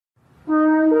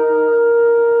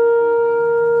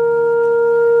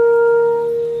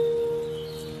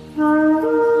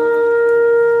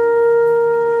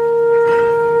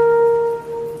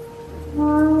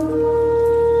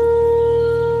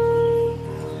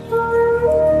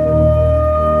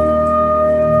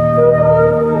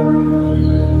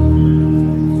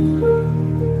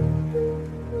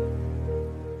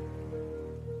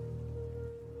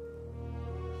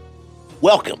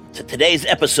Welcome to today's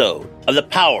episode of The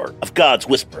Power of God's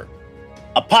Whisper,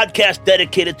 a podcast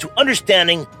dedicated to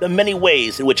understanding the many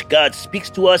ways in which God speaks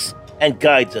to us and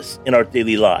guides us in our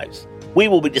daily lives. We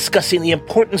will be discussing the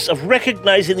importance of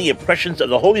recognizing the impressions of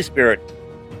the Holy Spirit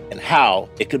and how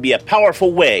it can be a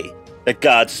powerful way that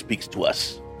God speaks to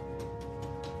us.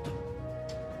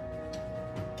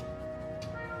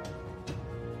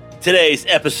 Today's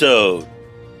episode,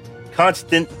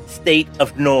 Constant State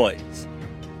of Noise.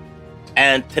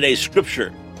 And today's scripture,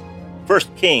 1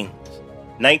 Kings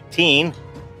 19,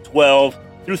 12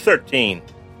 through 13.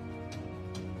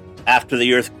 After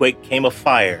the earthquake came a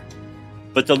fire,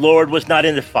 but the Lord was not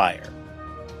in the fire.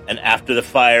 And after the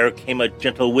fire came a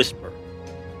gentle whisper.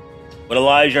 When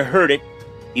Elijah heard it,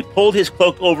 he pulled his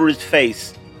cloak over his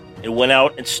face and went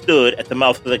out and stood at the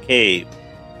mouth of the cave.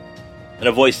 And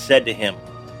a voice said to him,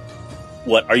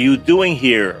 "What are you doing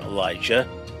here, Elijah?"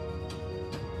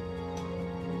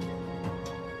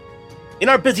 In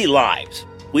our busy lives,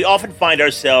 we often find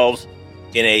ourselves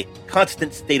in a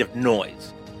constant state of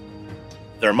noise.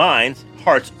 Their minds,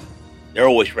 hearts, they're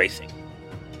always racing.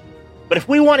 But if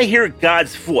we want to hear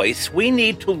God's voice, we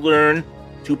need to learn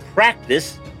to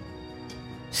practice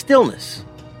stillness.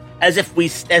 As we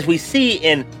see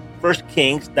in 1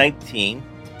 Kings 19,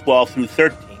 12 through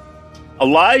 13,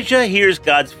 Elijah hears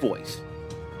God's voice,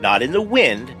 not in the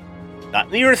wind, not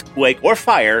in the earthquake or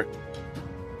fire,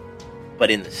 but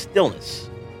in the stillness.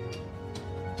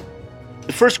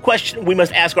 The first question we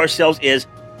must ask ourselves is,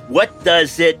 what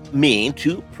does it mean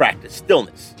to practice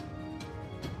stillness?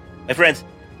 My friends,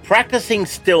 practicing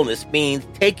stillness means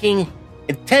taking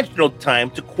intentional time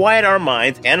to quiet our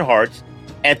minds and hearts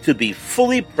and to be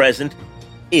fully present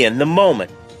in the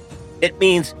moment. It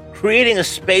means creating a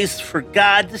space for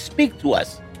God to speak to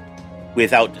us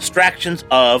without distractions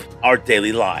of our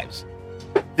daily lives.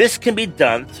 This can be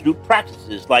done through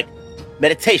practices like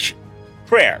meditation,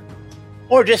 prayer,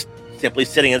 or just simply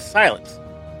sitting in silence.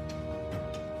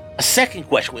 A second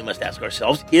question we must ask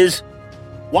ourselves is,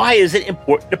 why is it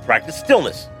important to practice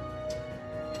stillness?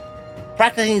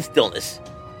 Practicing stillness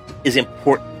is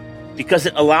important because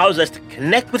it allows us to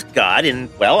connect with God in,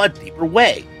 a deeper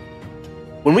way.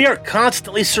 When we are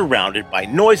constantly surrounded by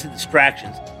noise and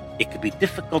distractions, it can be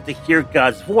difficult to hear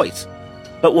God's voice.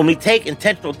 But when we take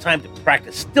intentional time to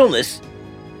practice stillness,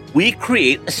 we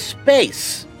create a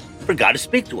space for God to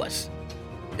speak to us.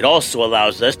 It also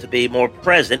allows us to be more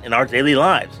present in our daily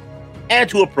lives and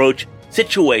to approach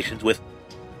situations with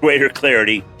greater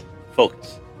clarity and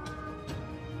focus.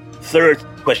 Third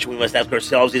question we must ask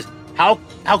ourselves is, how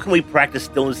can we practice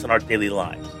stillness in our daily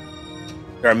lives?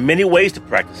 There are many ways to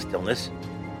practice stillness,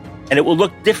 and it will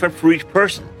look different for each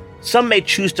person. Some may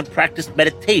choose to practice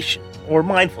meditation or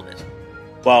mindfulness,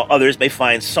 while others may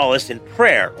find solace in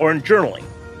prayer or in journaling.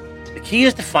 The key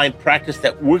is to find practice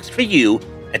that works for you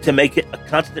and to make it a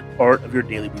constant part of your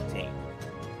daily routine.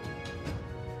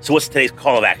 So what's today's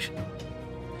call of action?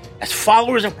 As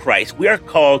followers of Christ, we are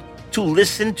called to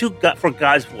listen to God for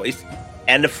God's voice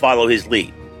and to follow his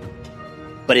lead.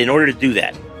 But in order to do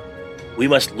that, we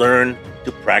must learn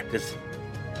to practice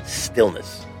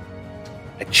stillness.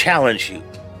 I challenge you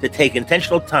to take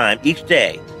intentional time each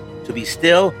day to be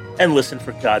still and listen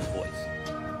for God's voice.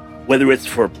 Whether it's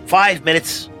for 5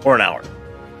 minutes or an hour,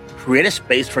 create a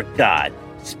space for God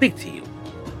to speak to you.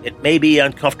 It may be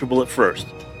uncomfortable at first,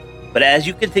 but as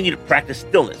you continue to practice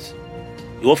stillness,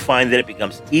 you will find that it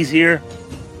becomes easier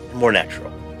and more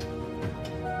natural.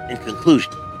 In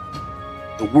conclusion,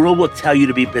 the world will tell you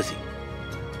to be busy,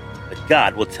 but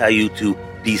God will tell you to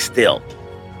be still.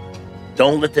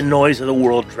 Don't let the noise of the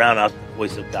world drown out the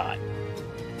voice of God.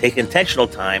 Take intentional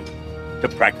time to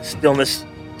practice stillness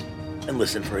and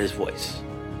listen for his voice.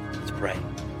 Let's pray.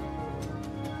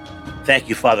 Thank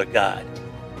you, Father God.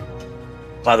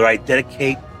 Father, I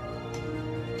dedicate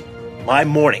my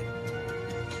morning,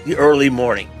 the early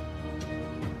morning,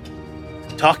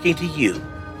 to talking to you,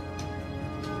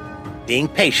 being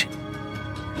patient,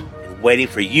 and waiting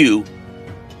for you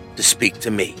to speak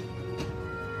to me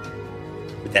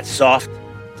with that soft,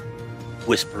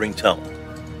 whispering tone.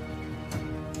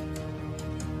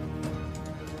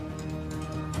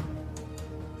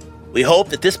 We hope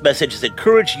that this message has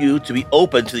encouraged you to be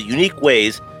open to the unique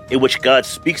ways in which God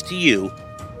speaks to you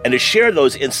and to share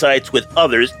those insights with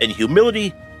others in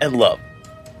humility and love.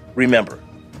 Remember,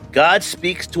 God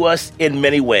speaks to us in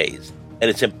many ways, and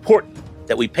it's important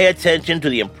that we pay attention to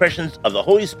the impressions of the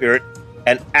Holy Spirit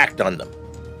and act on them.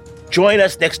 Join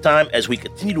us next time as we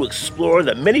continue to explore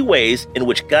the many ways in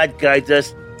which God guides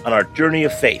us on our journey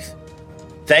of faith.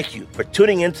 Thank you for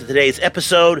tuning in to today's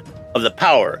episode of The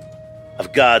Power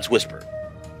of God's Whisper.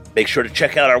 Make sure to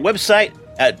check out our website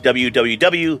at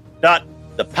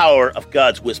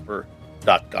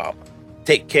www.thepowerofgodswhisper.com.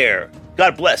 Take care,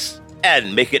 God bless,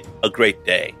 and make it a great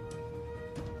day.